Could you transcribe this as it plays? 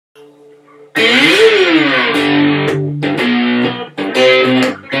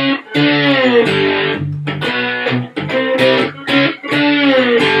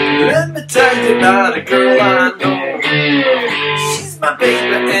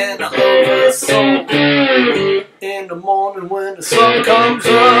and I love her so. In the morning when the sun comes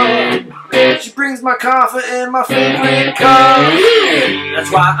up, she brings my coffee and my favorite cup.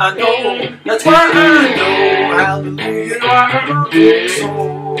 That's why I know, hallelujah, I love her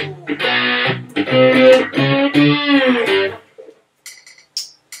so.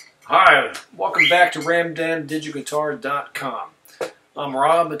 Hi, welcome back to ramdandigiguitar.com. I'm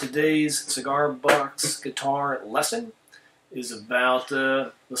Rob, and today's cigar box guitar lesson is about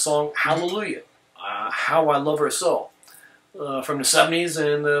the song Hallelujah, How I Love Her So, from the 70s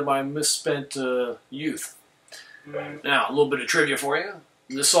and my misspent youth. Now, a little bit of trivia for you.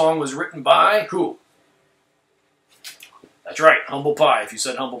 This song was written by who? That's right, Humble Pie. If you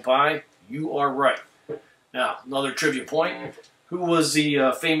said Humble Pie, you are right. Now, another trivia point. Who was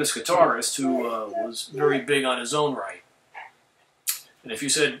the famous guitarist who was very big on his own right? And if you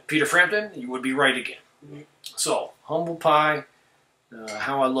said Peter Frampton, you would be right again. So, Humble Pie,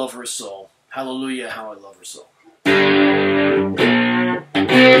 How I Love Her So. Hallelujah, How I Love Her So.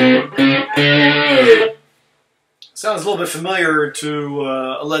 Sounds a little bit familiar to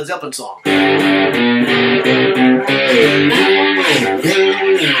a Led Zeppelin song.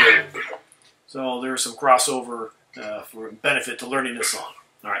 So there's some crossover for benefit to learning this song.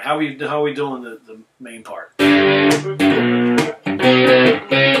 All right, how are we doing the main part?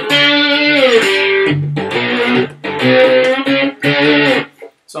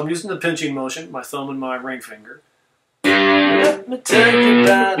 So I'm using the pinching motion, my thumb and my ring finger. Let me tell you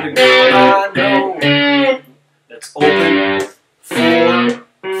about the girl I know. That's open, 4,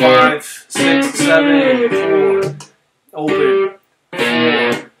 5, 6, 7, 4. Open,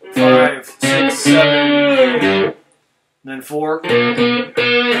 4, 5, 6, 7. Then 4,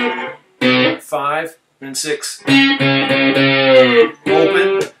 5, then 6.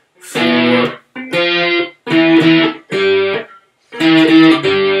 Open, 4. Open,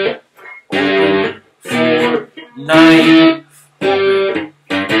 4, 9.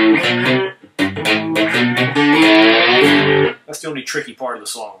 That's the only tricky part of the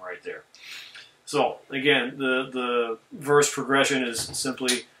song right there. So, again, the verse progression is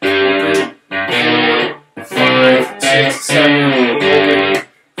simply open, 4, 5, 6, 7, open,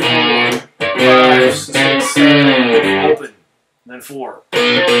 4, 5, 6, 7, open, then 4,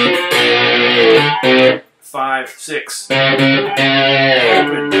 5, 6, open,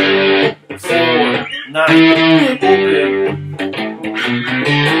 4, 9, open.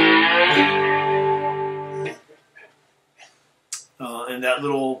 And that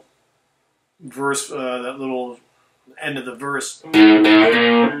little verse, that little end of the verse.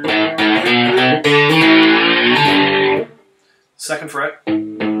 Second fret.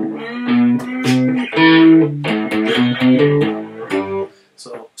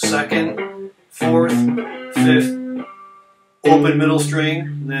 So second, fourth, fifth, open middle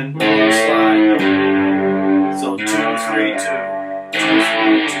string, then slide. So 2, 3, 2, 2,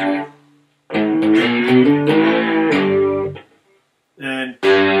 3, 2. And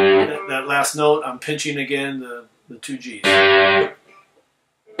that last note, I'm pinching again the 2 G's.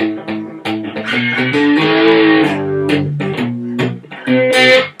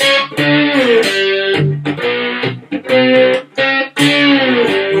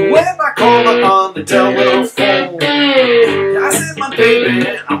 When I call her on the telephone, I said, my baby,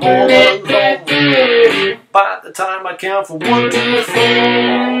 I'm all alone. By the time I count from 1 to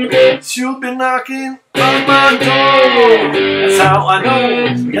 4, she'll be knocking on my door. That's how I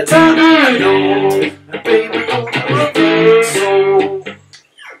know, that's how I know, and baby, don't I love her so.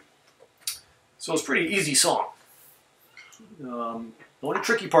 So it's a pretty easy song. The only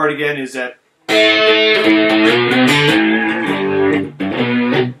tricky part again is that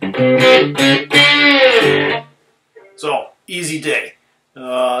so, easy day.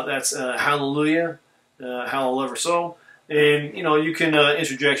 That's Hallelujah, How I Love Her So. And, you know, you can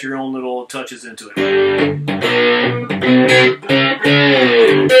interject your own little touches into it.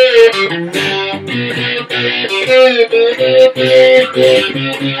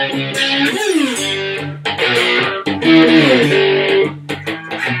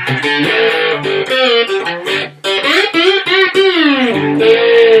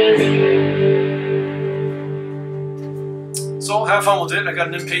 So have fun with it. I got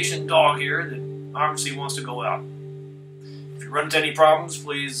an impatient dog here that obviously wants to go out. If you run into any problems,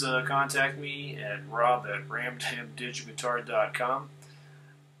 please contact me at rob@ramdandigiguitar.com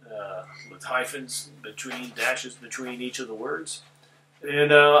with hyphens between, dashes between each of the words.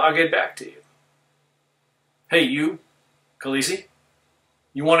 And I'll get back to you. Hey, you, Khaleesi,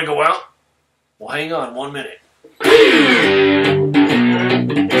 you want to go out? Well, hang on 1 minute.